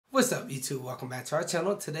What's up, YouTube? Welcome back to our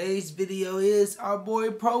channel. Today's video is our boy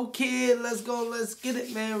Prokid. Let's go, let's get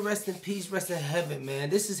it, man. Rest in peace, rest in heaven,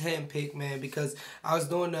 man. This is handpicked, man, because I was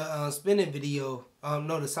doing the spinning video,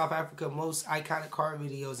 the South Africa most iconic car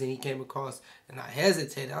videos, and he came across, and I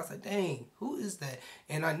hesitated. I was like, dang, who is that?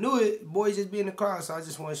 And I knew it, boy, just be in the car, so I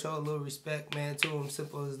just want to show a little respect, man, to him.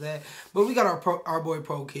 Simple as that. But we got our boy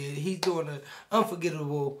Prokid. He's doing an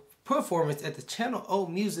unforgettable performance at the Channel O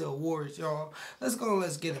Music Awards, y'all. Let's go and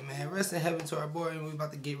let's get it, man. Rest in heaven to our boy, and we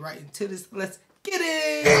about to get right into this. Let's get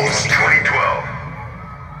it! It was 2012.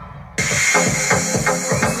 This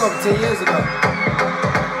is over 10 years ago.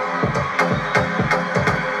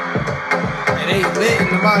 And they lit in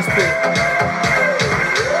the mosh pit.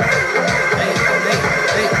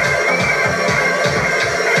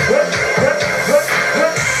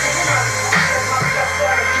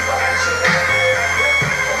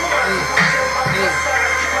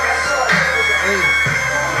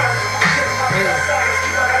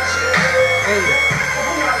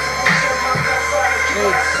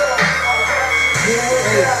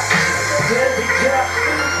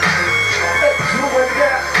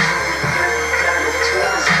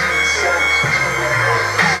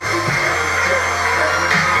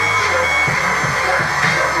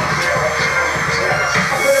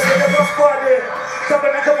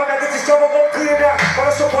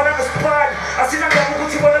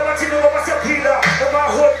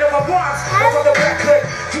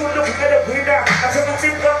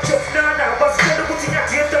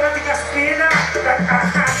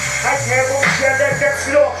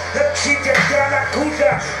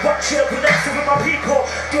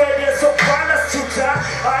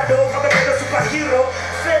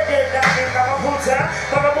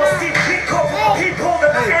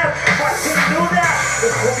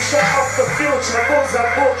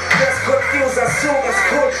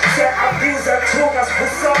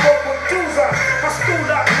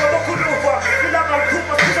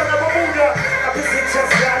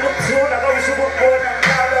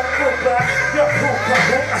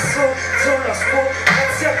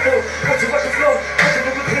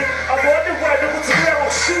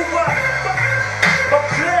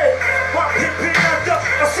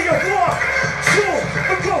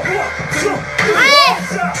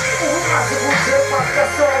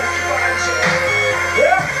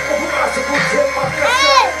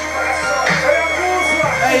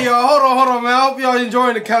 Hey y'all, hold on, man. I hope y'all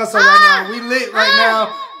enjoying the concert right now. We lit right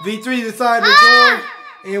now. V3 decided to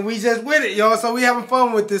join, and we just with it, y'all. So we having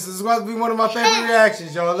fun with this. This is going to be one of my favorite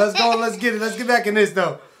reactions, y'all. Let's go and let's get it. Let's get back in this,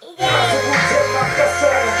 though.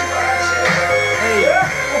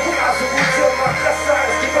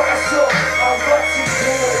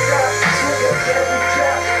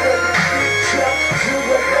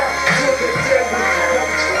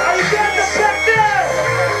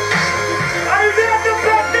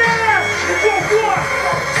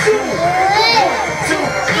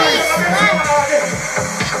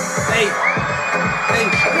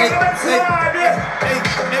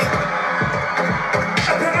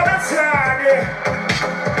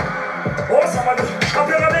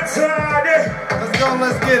 Let's go,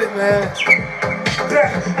 let's get it, man.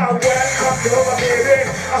 I welcome you, my baby.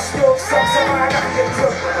 I stole some I get to.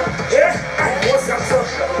 Yeah, I was up to.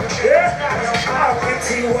 Yeah, I went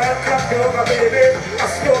to welcome you, my baby. I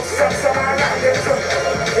stole some I get to.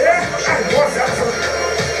 Yeah, I was up to.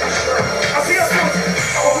 I see a foot.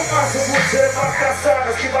 Oh, my super, my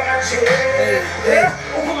casa, keep on a chair. Yeah,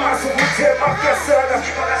 oh, my super, my casa,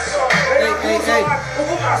 keep on a song. Hey.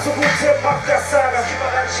 Oh, my super, my casa, keep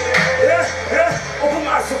on a chair. Yeah.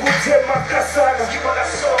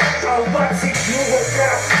 I want to do it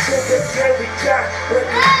now, to the day we die. When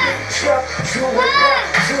we reach up, do it now,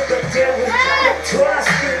 to the day we die. Trust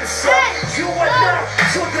inside, you and I,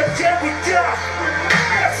 to the day we die.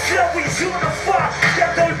 Until we unify,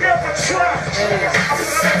 that they'll never try.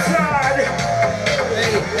 I'm tired.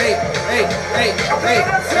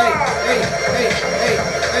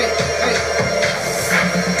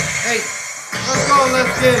 Hey, let's go,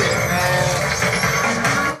 let's get it, man.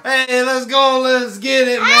 Hey, let's go, let's get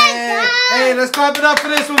it, man. Hey, let's clap it up for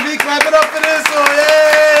this one, B. Clap it up for this one,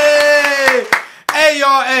 yay! Hey,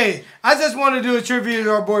 y'all, hey. I just want to do a tribute to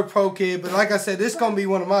our boy Prokid, but like I said, this is going to be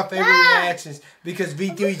one of my favorite reactions because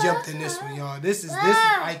V3 jumped in this one, y'all. This is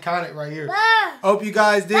iconic right here. Hope you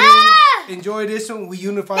guys did enjoy this one. We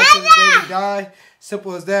unify till the day we die.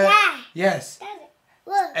 Simple as that. Yes.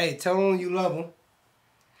 Hey, tell them you love them.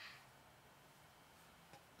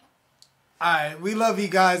 Alright, we love you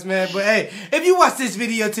guys, man. But hey, if you watch this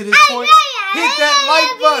video to this point, hit that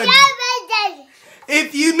like button.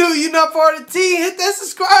 If you knew you're not part of the team, hit that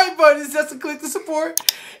subscribe button. It's just a click to support.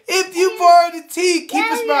 If you part of the team,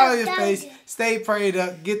 keep a smile on your face. Stay prayed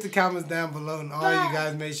up. Get the comments down below. And all you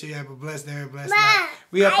guys, make sure you have a blessed day, blessed night.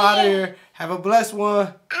 We up out of here. Have a blessed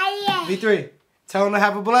one. V3. Tell them to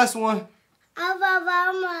have a blessed one.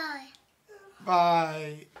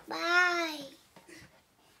 Bye.